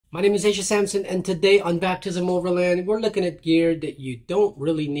My name is Asia Sampson, and today on Baptism Overland, we're looking at gear that you don't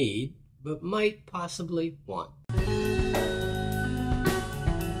really need, but might possibly want.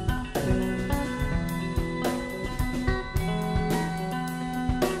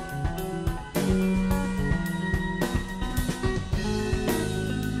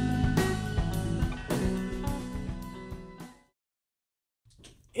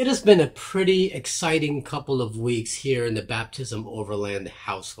 It has been a pretty exciting couple of weeks here in the Baptism Overland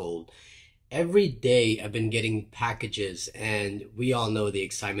household. Every day I've been getting packages, and we all know the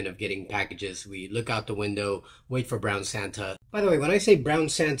excitement of getting packages. We look out the window, wait for Brown Santa. By the way, when I say Brown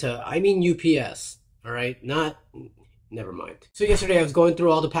Santa, I mean UPS, all right? Never mind. So yesterday I was going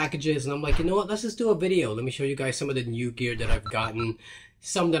through all the packages, and I'm like, you know what? Let's just do a video. Let me show you guys some of the new gear that I've gotten.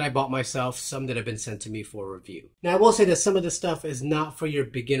 Some that I bought myself, some that have been sent to me for review. Now I will say that some of this stuff is not for your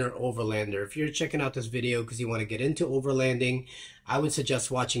beginner overlander. If you're checking out this video because you want to get into overlanding, I would suggest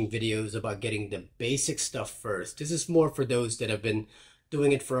watching videos about getting the basic stuff first. This is more for those that have been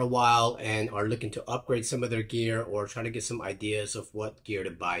doing it for a while and are looking to upgrade some of their gear or trying to get some ideas of what gear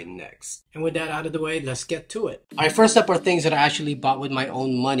to buy next. And with that out of the way, let's get to it. All right, first up are things that I actually bought with my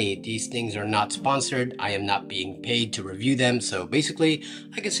own money. These things are not sponsored. I am not being paid to review them. So basically,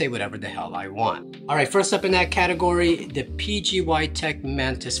 I can say whatever the hell I want. All right, first up in that category, the PGYTech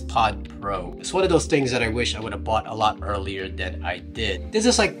Mantispod Pro. It's one of those things that I wish I would have bought a lot earlier than I did. This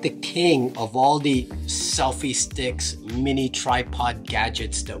is like the king of all the selfie sticks, mini tripod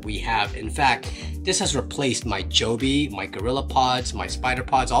gadgets that we have. In fact, this has replaced my Joby, my Gorilla Pods, my Spider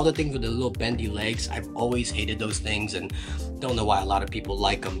Pods, all the things with the little bendy legs. I've always hated those things and don't know why a lot of people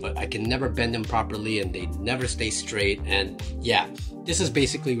like them, but I can never bend them properly and they never stay straight. And yeah, this has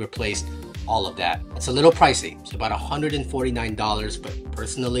basically replaced all of that. It's a little pricey. It's about $149, but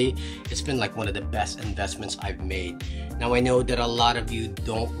personally, it's been like one of the best investments I've made. Now I know that a lot of you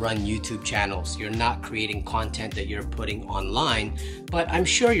don't run YouTube channels. You're not creating content that you're putting online, but I'm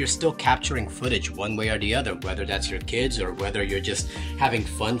sure you're still capturing footage one way or the other, whether that's your kids or whether you're just having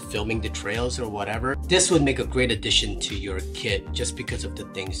fun filming the trails or whatever. This would make a great addition to your kit just because of the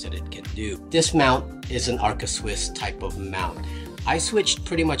things that it can do. This mount is an Arca Swiss type of mount. I switched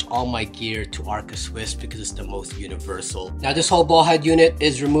pretty much all my gear to Arca Swiss because it's the most universal. Now this whole ball head unit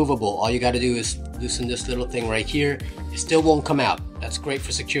is removable. All you got to do is loosen this little thing right here. It still won't come out. That's great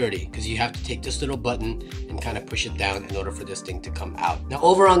for security because you have to take this little button and kind of push it down in order for this thing to come out. Now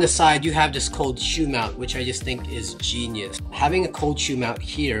over on the side you have this cold shoe mount, which I just think is genius. Having a cold shoe mount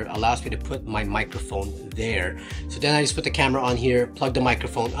here allows me to put my microphone there. So then I just put the camera on here, plug the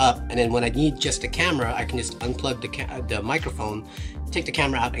microphone up, and then when I need just the camera, I can just unplug the microphone, take the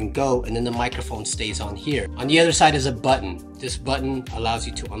camera out and go, and then the microphone stays on here. On the other side is a button. This button allows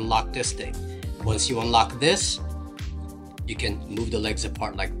you to unlock this thing. Once you unlock this, you can move the legs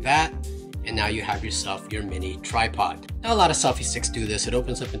apart like that, and now you have yourself your mini tripod. Now a lot of selfie sticks do this. It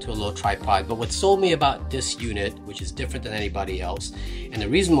opens up into a little tripod, but what sold me about this unit, which is different than anybody else, and the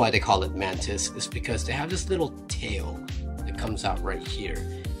reason why they call it Mantis is because they have this little tail that comes out right here.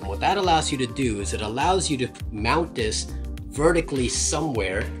 And what that allows you to do is it allows you to mount this vertically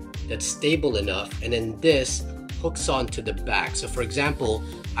somewhere that's stable enough, and then this hooks onto the back. So for example,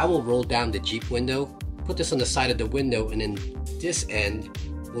 I will roll down the Jeep window, put this on the side of the window, and then this end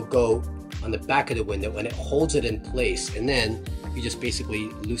will go on the back of the window and it holds it in place. And then you just basically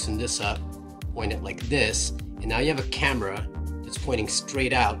loosen this up, point it like this, and now you have a camera that's pointing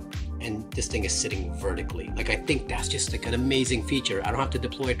straight out and this thing is sitting vertically. Like, I think that's just like an amazing feature. I don't have to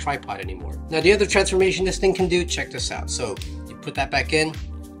deploy a tripod anymore. Now the other transformation this thing can do, check this out. So you put that back in,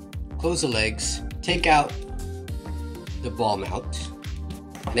 close the legs, take out the ball mount,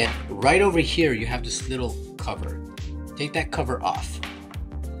 and then right over here you have this little cover. Take that cover off.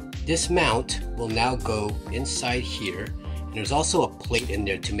 This mount will now go inside here, and there's also a plate in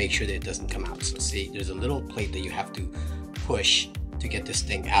there to make sure that it doesn't come out. So see, there's a little plate that you have to push to get this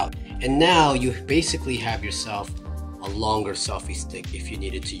thing out. And now you basically have yourself a longer selfie stick if you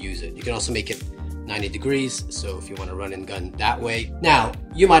needed to use it. You can also make it 90 degrees, so if you want to run and gun that way. Now,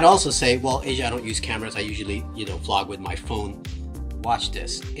 you might also say, well, Asia, I don't use cameras. I usually, vlog with my phone. Watch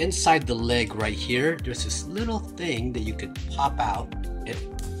this. Inside the leg right here, there's this little thing that you could pop out. It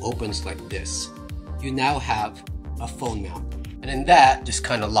opens like this. You now have a phone mount. And then that just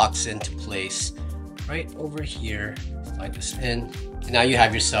kind of locks into place right over here. Slide this in. And now you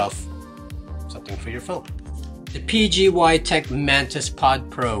have yourself something for your phone. The PGYTech Mantispod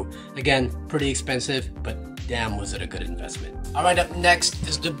Pro. Again, pretty expensive, but damn was it a good investment. Alright, up next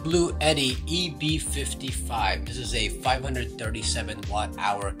is the Bluetti EB55. This is a 537 watt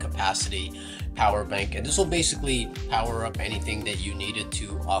hour capacity power bank, and this will basically power up anything that you needed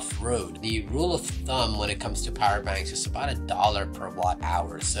to off-road. The rule of thumb when it comes to power banks is about $1 per watt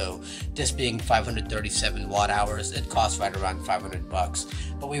hour. So this being 537 watt hours, it costs right around 500 bucks.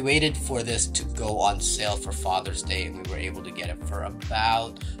 But we waited for this to go on sale for Father's Day, and we were able to get it for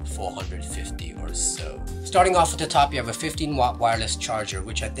about 450 or so. Starting off at the top, you have a 15-watt wireless charger,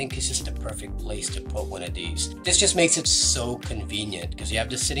 which I think is just the perfect place to put one of these. This just makes it so convenient because you have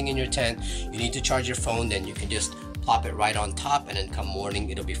this sitting in your tent. You need to charge your phone, then you can just plop it right on top, and then come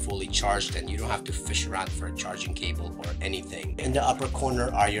morning it'll be fully charged and you don't have to fish around for a charging cable or anything. In the upper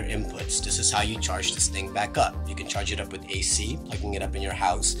corner are your inputs. This is how you charge this thing back up. You can charge it up with AC, plugging it up in your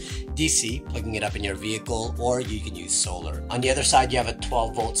house, DC, plugging it up in your vehicle, or you can use solar. On the other side you have a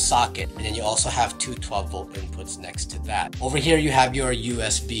 12-volt socket, and then you also have two 12-volt inputs next to that. Over here you have your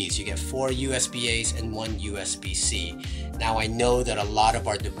USBs. You get 4 USB-A's and 1 USB-C. Now I know that a lot of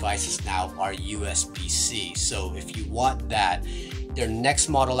our devices now are USB-C, so if you want that, their next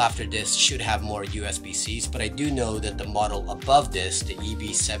model after this should have more USB-Cs, but I do know that the model above this, the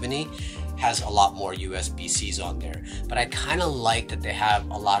EB70, has a lot more USB-Cs on there. But I kind of like that they have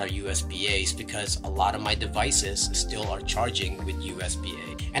a lot of USB-A's because a lot of my devices still are charging with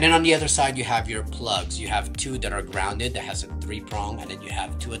USB-A. And then on the other side you have your plugs. You have 2 that are grounded that has a 3-prong, and then you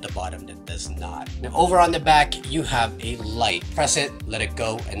have 2 at the bottom that does not. Now over on the back you have a light. Press it, let it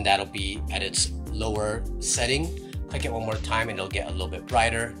go, and that'll be at its lower setting. Click it one more time and it'll get a little bit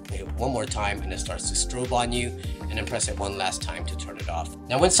brighter. Click it one more time and it starts to strobe on you, and then press it one last time to turn it off.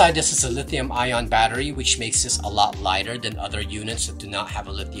 Now inside this is a lithium-ion battery, which makes this a lot lighter than other units that do not have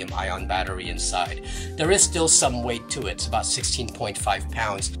a lithium-ion battery inside. There is still some weight to it. It's about 16.5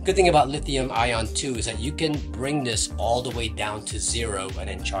 pounds. Good thing about lithium-ion too is that you can bring this all the way down to 0 and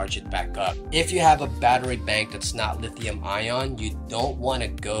then charge it back up. If you have a battery bank that's not lithium-ion, you don't want to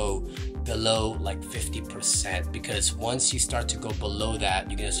go below like 50%, because once you start to go below that,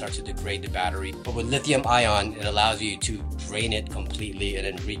 you're going to start to degrade the battery. But with lithium ion, it allows you to drain it completely and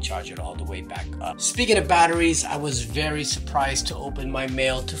then recharge it all the way back up. Speaking of batteries, I was very surprised to open my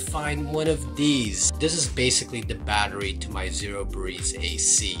mail to find one of these. This is basically the battery to my Zero Breeze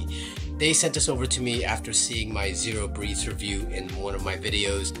AC. They sent this over to me after seeing my Zero Breeze review in one of my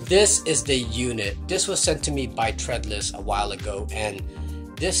videos. This is the unit. This was sent to me by Treadless a while ago, and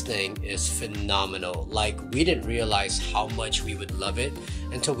this thing is phenomenal. Like, we didn't realize how much we would love it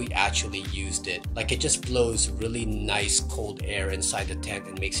until we actually used it. Like, it just blows really nice cold air inside the tent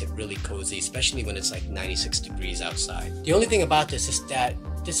and makes it really cozy, especially when it's like 96 degrees outside. The only thing about this is that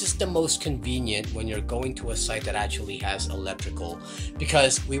this is the most convenient when you're going to a site that actually has electrical,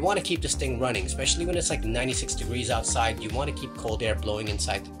 because we want to keep this thing running, especially when it's like 96 degrees outside. You want to keep cold air blowing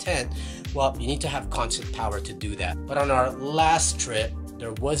inside the tent. Well, you need to have constant power to do that. But on our last trip,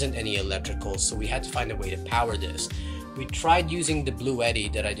 there wasn't any electrical, so we had to find a way to power this. We tried using the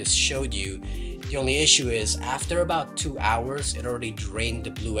Bluetti that I just showed you. The only issue is after about 2 hours, it already drained the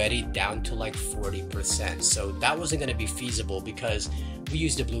Bluetti down to like 40%. So that wasn't going to be feasible because we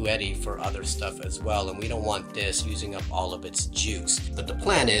use the Bluetti for other stuff as well, and we don't want this using up all of its juice. But the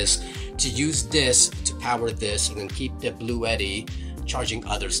plan is to use this to power this and then keep the Bluetti charging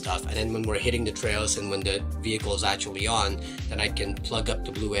other stuff, and then when we're hitting the trails and when the vehicle is actually on, then I can plug up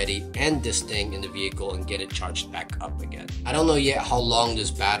the Bluetti and this thing in the vehicle and get it charged back up again. I don't know yet how long this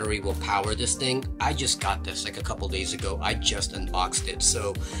battery will power this thing. I just got this like a couple days ago. I just unboxed it,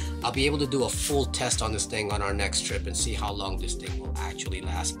 so I'll be able to do a full test on this thing on our next trip and see how long this thing will actually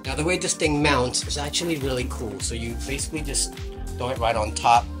last. Now the way this thing mounts is actually really cool. So you basically just throw it right on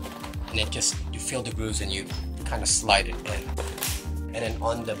top, and it just, you feel the grooves and you kind of slide it in. And then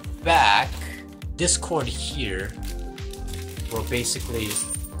on the back, this cord here will basically,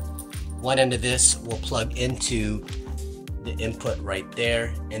 one end of this will plug into the input right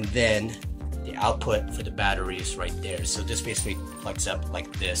there, and then the output for the battery is right there. So this basically plugs up like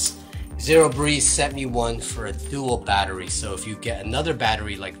this. Zero Breeze sent me one for a dual battery, so if you get another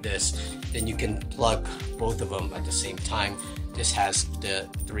battery like this, then you can plug both of them at the same time. This has the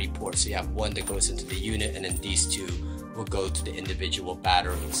 3 ports, so you have one that goes into the unit, and then these 2 will go to the individual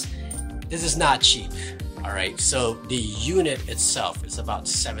batteries. This is not cheap, all right? So the unit itself is about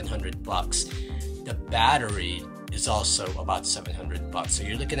 700 bucks. The battery is also about 700 bucks. So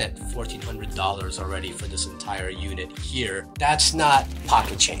you're looking at $1,400 already for this entire unit here. That's not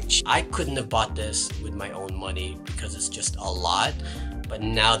pocket change. I couldn't have bought this with my own money because it's just a lot. But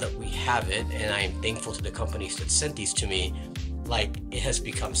now that we have it, and I am thankful to the companies that sent these to me, like, it has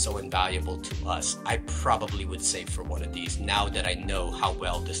become so invaluable to us. I probably would save for one of these now that I know how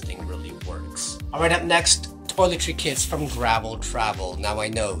well this thing really works. All right, up next, toiletry kits from Gravel Travel. Now I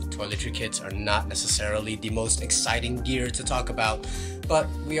know toiletry kits are not necessarily the most exciting gear to talk about, but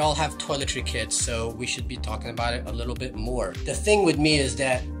we all have toiletry kits, so we should be talking about it a little bit more. The thing with me is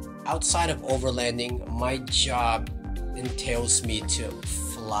that outside of overlanding, my job entails me to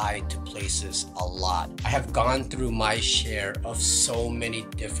fly to places a lot. I have gone through my share of so many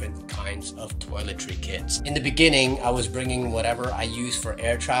different kinds of toiletry kits. In the beginning, I was bringing whatever I use for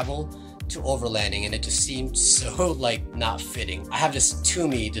air travel to overlanding, and it just seemed so like not fitting. I have this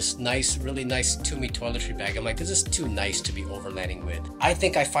Toomey, this nice, really nice Toomey toiletry bag. I'm like, this is too nice to be overlanding with. I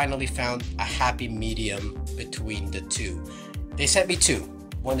think I finally found a happy medium between the two. They sent me two.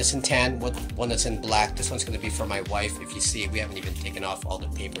 One that's in tan, one that's in black. This one's going to be for my wife. If you see, we haven't even taken off all the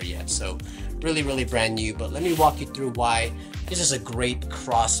paper yet, so really brand new. But let me walk you through why this is a great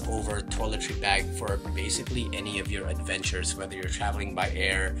crossover toiletry bag for basically any of your adventures, whether you're traveling by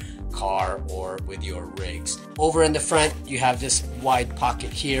air, car, or with your rigs. Over in the front, you have this wide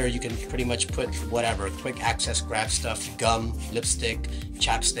pocket here. You can pretty much put whatever, quick access grab stuff, gum, lipstick,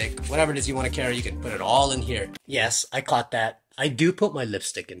 chapstick, whatever it is you want to carry, you can put it all in here. Yes, I caught that. I do put my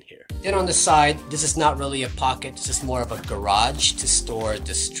lipstick in here. Then on the side, this is not really a pocket. This is more of a garage to store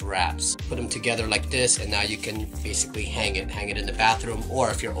the straps. Put them together like this, and now you can basically hang it in the bathroom, or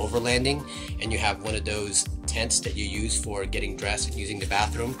if you're overlanding and you have one of those tents that you use for getting dressed and using the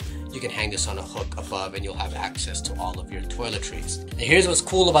bathroom, you can hang this on a hook above and you'll have access to all of your toiletries. And here's what's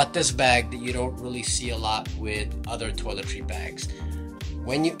cool about this bag that you don't really see a lot with other toiletry bags.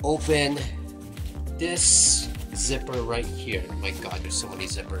 When you open this zipper right here, my god, there's so many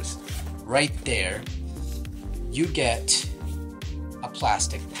zippers right there, you get a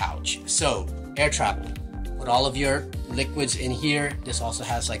plastic pouch. So air travel, put all of your liquids in here. This also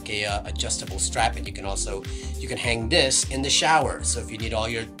has like a adjustable strap, and you can hang this in the shower, so if you need all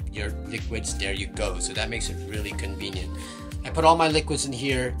your liquids, there you go. So that makes it really convenient. I put all my liquids in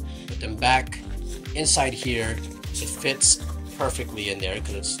here, put them back inside here. It fits perfectly in there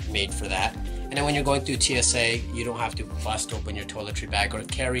because it's made for that. And then when you're going through TSA, you don't have to bust open your toiletry bag or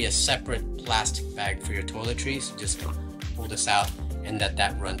carry a separate plastic bag for your toiletries. Just pull this out and let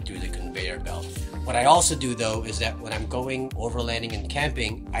that run through the conveyor belt. What I also do though is that when I'm going overlanding and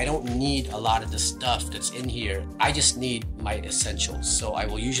camping, I don't need a lot of the stuff that's in here. I just need my essentials. So I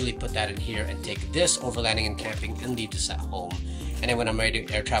will usually put that in here and take this overlanding and camping and leave this at home. And then when I'm ready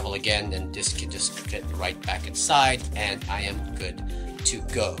to air travel again, then this can just fit right back inside and I am good to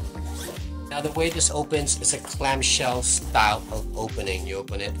go. Now the way this opens is a clamshell style of opening. You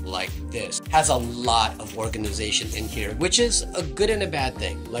open it like this. It has a lot of organization in here, which is a good and a bad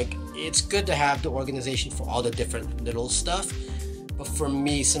thing. Like, it's good to have the organization for all the different little stuff, but for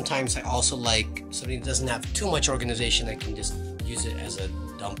me, sometimes I also like something that doesn't have too much organization. I can just use it as a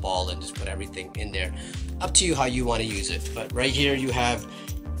dump ball and just put everything in there. Up to you how you want to use it. But right here you have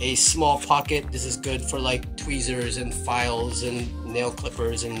a small pocket. This is good for like tweezers and files and nail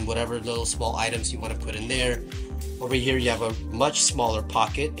clippers and whatever little small items you want to put in there. Over here you have a much smaller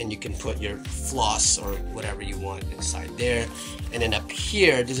pocket and you can put your floss or whatever you want inside there. And then up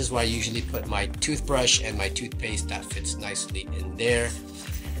here, this is where I usually put my toothbrush and my toothpaste. That fits nicely in there.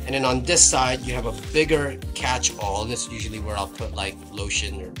 And then on this side, you have a bigger catch-all, and this is usually where I'll put like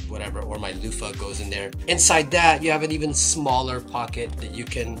lotion or whatever, or my loofah goes in there. Inside that, you have an even smaller pocket that you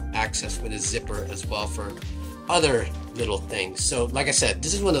can access with a zipper as well for other little things. So like I said,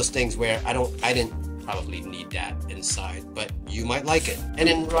 this is one of those things where I didn't probably need that inside, but you might like it. And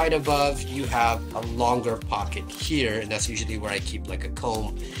then right above, you have a longer pocket here, and that's usually where I keep like a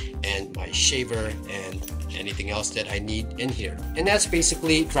comb and my shaver and anything else that I need in here. And that's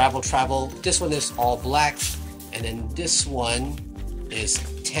basically Gravel Travel. This one is all black, and then this one is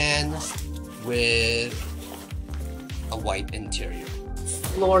tan with a white interior.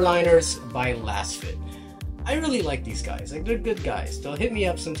 Floor liners by LasFit. I really like these guys. Like, they're good guys. They'll hit me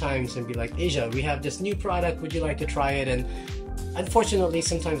up sometimes and be like, Asia, we have this new product, would you like to try it? And unfortunately,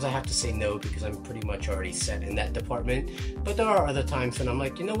 sometimes I have to say no because I'm pretty much already set in that department. But there are other times when I'm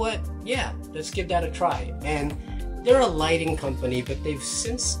like, you know what? Yeah, let's give that a try. And they're a lighting company, but they've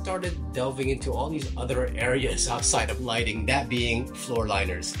since started delving into all these other areas outside of lighting, that being floor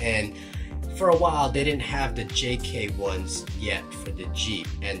liners. And for a while, they didn't have the JK ones yet for the Jeep,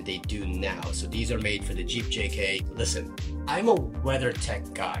 and they do now. So these are made for the Jeep JK. Listen, I'm a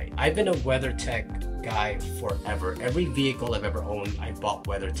WeatherTech guy. I've been a WeatherTech guy forever. Every vehicle I've ever owned, I bought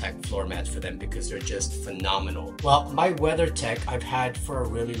WeatherTech floor mats for them because they're just phenomenal. Well, my WeatherTech I've had for a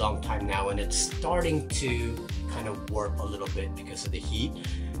really long time now, and it's starting to kind of warp a little bit because of the heat.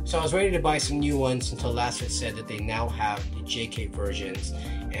 So I was ready to buy some new ones until LasFit said that they now have the JK versions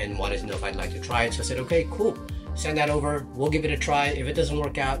and wanted to know if I'd like to try it. So I said, okay, cool. Send that over. We'll give it a try. If it doesn't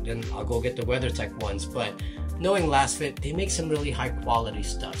work out, then I'll go get the WeatherTech ones. But knowing LasFit, they make some really high quality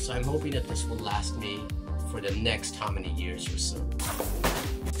stuff. So I'm hoping that this will last me for the next how many years or so.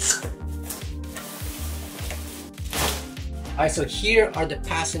 Alright, so here are the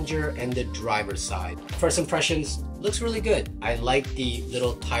passenger and the driver side. First impressions, looks really good. I like the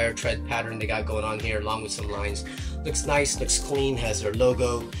little tire tread pattern they got going on here along with some lines. Looks nice, looks clean, has their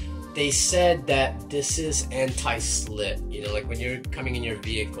logo. They said that this is anti-slip. You know, like when you're coming in your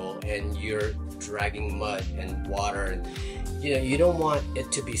vehicle and you're dragging mud and water, and you know, you don't want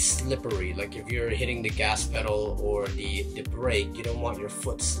it to be slippery. Like if you're hitting the gas pedal or the brake, you don't want your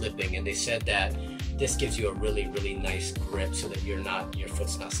foot slipping. And they said that this gives you a really nice grip so that your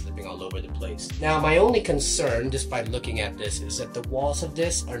foot's not slipping all over the place. Now, my only concern, just by looking at this, is that the walls of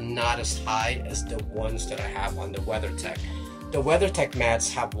this are not as high as the ones that I have on the WeatherTech. The WeatherTech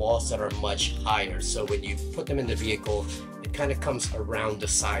mats have walls that are much higher, so when you put them in the vehicle, it kind of comes around the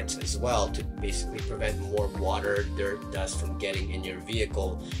sides as well to basically prevent more water, dirt, dust from getting in your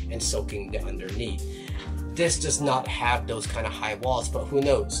vehicle and soaking the underneath. This does not have those kind of high walls, but who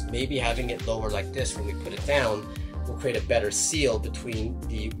knows? Maybe having it lower like this when we put it down will create a better seal between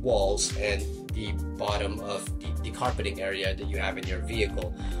the walls and the bottom of the carpeting area that you have in your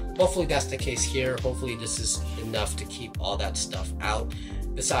vehicle. Hopefully that's the case here. Hopefully this is enough to keep all that stuff out.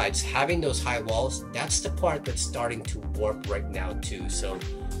 Besides, having those high walls, that's the part that's starting to warp right now too. So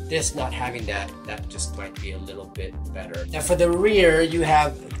this not having that just might be a little bit better. Now for the rear, you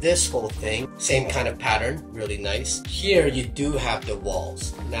have this whole thing, same kind of pattern, really nice. Here you do have the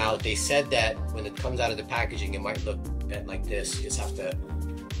walls. Now they said that when it comes out of the packaging, it might look a bit like this. You just have to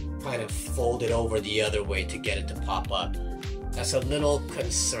kind of fold it over the other way to get it to pop up. That's a little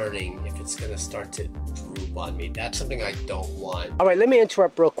concerning if it's gonna start to droop on me. That's something I don't want. All right, let me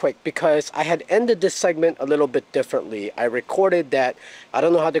interrupt real quick because I had ended this segment a little bit differently. I recorded that I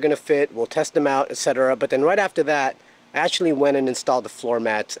don't know how they're gonna fit, we'll test them out, etc. But then right after that, I actually went and installed the floor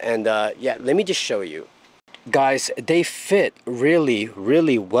mats, and yeah, let me just show you. Guys, they fit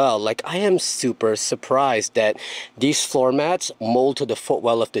really well. Like, I am super surprised that these floor mats mold to the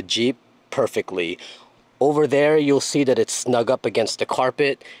footwell of the Jeep perfectly. Over there, you'll see that it's snug up against the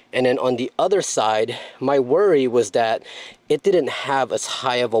carpet. And then on the other side, my worry was that it didn't have as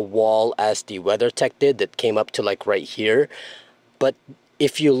high of a wall as the WeatherTech did that came up to like right here. But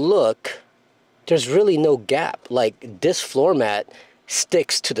if you look, there's really no gap. Like, this floor mat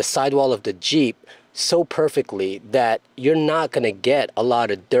sticks to the sidewall of the Jeep so perfectly that you're not going to get a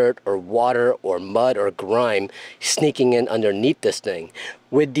lot of dirt or water or mud or grime sneaking in underneath this thing.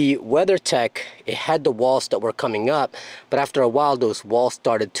 With the WeatherTech, it had the walls that were coming up, but after a while those walls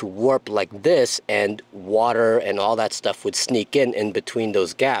started to warp like this, and water and all that stuff would sneak in between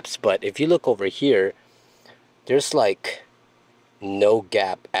those gaps. But if you look over here, there's like no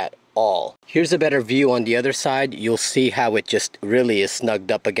gap at all. Here's a better view on the other side. You'll see how it just really is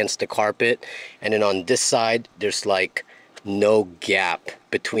snugged up against the carpet, and then on this side there's like no gap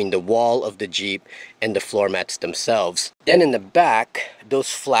between the wall of the Jeep and the floor mats themselves. Then in the back,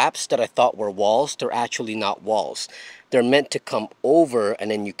 those flaps that I thought were walls, they're actually not walls. They're meant to come over, and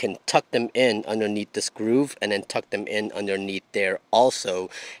then you can tuck them in underneath this groove and then tuck them in underneath there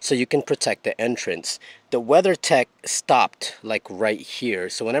also, so you can protect the entrance. The WeatherTech stopped like right here,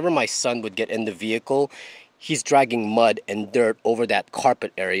 so whenever my son would get in the vehicle, he's dragging mud and dirt over that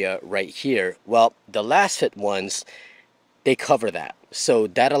carpet area right here. Well, the LasFit ones, they cover that. So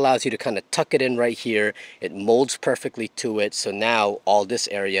that allows you to kind of tuck it in right here. It molds perfectly to it. So now all this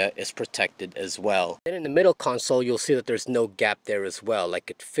area is protected as well. Then in the middle console, you'll see that there's no gap there as well. Like,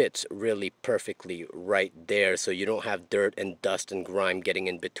 it fits really perfectly right there. So you don't have dirt and dust and grime getting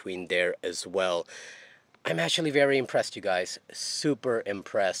in between there as well. I'm actually very impressed, you guys. Super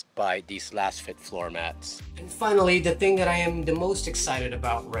impressed by these LasFit floor mats. And finally, the thing that I am the most excited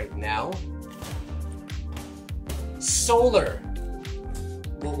about right now, solar.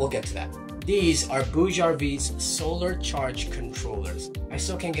 We'll get to that. These are BougeRV's solar charge controllers. I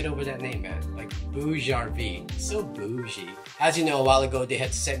still can't get over that name, man. Like, BougeRV, so bougie. As you know, a while ago they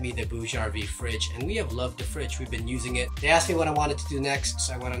had sent me the BougeRV fridge, and we have loved the fridge. We've been using it. They asked me what I wanted to do next,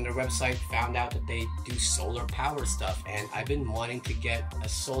 so I went on their website, found out that they do solar power stuff, and I've been wanting to get a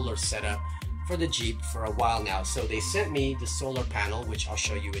solar setup for the Jeep for a while now. So they sent me the solar panel, which I'll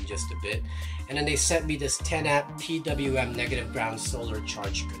show you in just a bit. And then they sent me this 10 amp PWM negative ground solar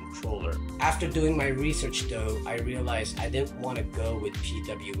charge controller. After doing my research though, I realized I didn't want to go with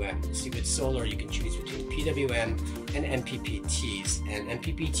PWM. See, with solar, you can choose between PWM and MPPTs. And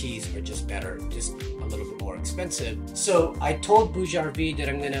MPPTs are just better, just a little bit more expensive. So I told BougeRV that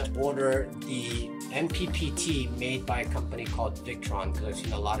I'm going to order the MPPT made by a company called Victron, because I've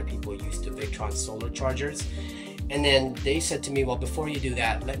seen a lot of people use the Victron solar chargers. And then they said to me, well, before you do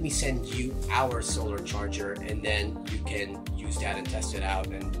that, let me send you our solar charger, and then you can use that and test it out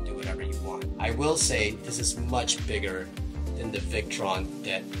and do whatever you want. I will say this is much bigger than the Victron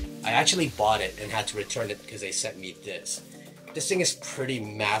that I actually bought it and had to return it because they sent me this. This thing is pretty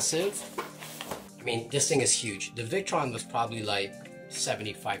massive. I mean, this thing is huge. The Victron was probably like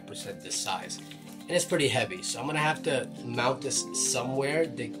 75% this size. And it's pretty heavy, so I'm gonna have to mount this somewhere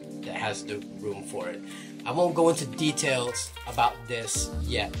that has the room for it. I won't go into details about this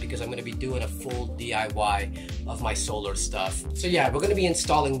yet because I'm gonna be doing a full DIY of my solar stuff. So yeah, we're gonna be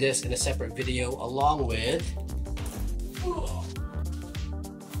installing this in a separate video along with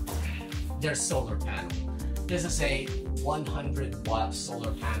their solar panel. This is a 100 watt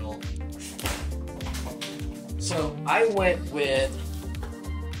solar panel. So I went with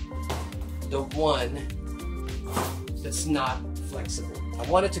the one that's not flexible. I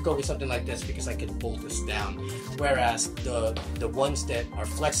wanted to go with something like this because I could bolt this down, whereas the ones that are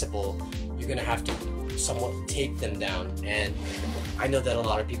flexible, you're gonna have to somewhat tape them down, and I know that a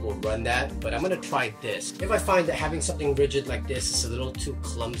lot of people run that, but I'm gonna try this. If I find that having something rigid like this is a little too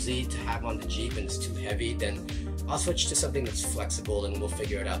clumsy to have on the Jeep and it's too heavy, then I'll switch to something that's flexible and we'll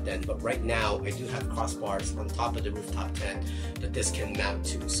figure it out then. But right now, I do have crossbars on top of the rooftop tent that this can mount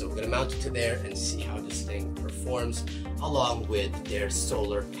to. So we're gonna mount it to there and see how this thing performs along with their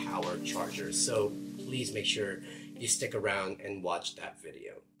solar power charger. So please make sure you stick around and watch that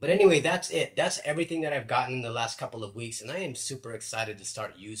video. But anyway, that's it. That's everything that I've gotten in the last couple of weeks, and I am super excited to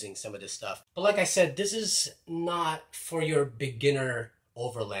start using some of this stuff. But like I said, this is not for your beginner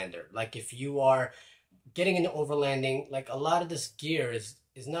overlander. Like if you are getting into overlanding, like a lot of this gear is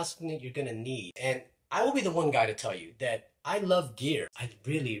not something that you're gonna need. And I will be the one guy to tell you that I love gear. I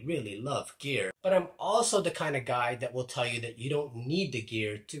really, really love gear. But I'm also the kind of guy that will tell you that you don't need the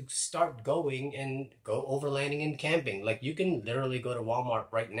gear to start going and go overlanding and camping. Like you can literally go to Walmart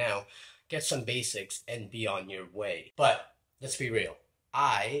right now, get some basics and be on your way. But let's be real.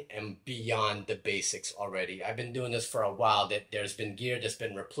 I am beyond the basics already. I've been doing this for a while. That there's been gear that's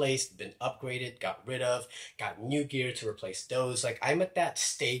been replaced, been upgraded, got rid of, got new gear to replace those. Like I'm at that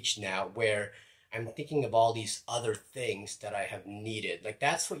stage now where I'm thinking of all these other things that I have needed. Like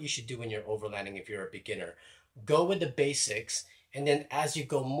that's what you should do when you're overlanding if you're a beginner. Go with the basics, and then as you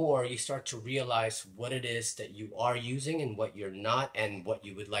go more, you start to realize what it is that you are using and what you're not, and what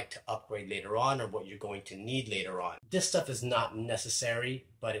you would like to upgrade later on or what you're going to need later on. This stuff is not necessary,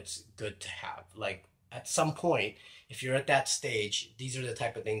 but it's good to have. Like at some point, if you're at that stage, these are the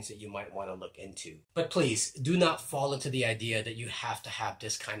type of things that you might want to look into. But please do not fall into the idea that you have to have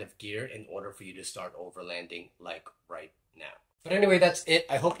this kind of gear in order for you to start overlanding like right now. But anyway, that's it.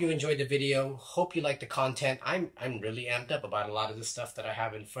 I hope you enjoyed the video. Hope you liked the content. I'm really amped up about a lot of the stuff that I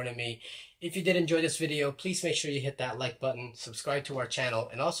have in front of me. If you did enjoy this video, please make sure you hit that like button, subscribe to our channel,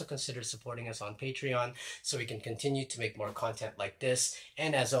 and also consider supporting us on Patreon so we can continue to make more content like this.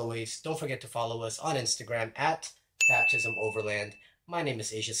 And as always, don't forget to follow us on Instagram at Baptism Overland. My name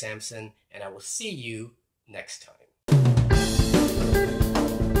is Asia Sampson, and I will see you next time.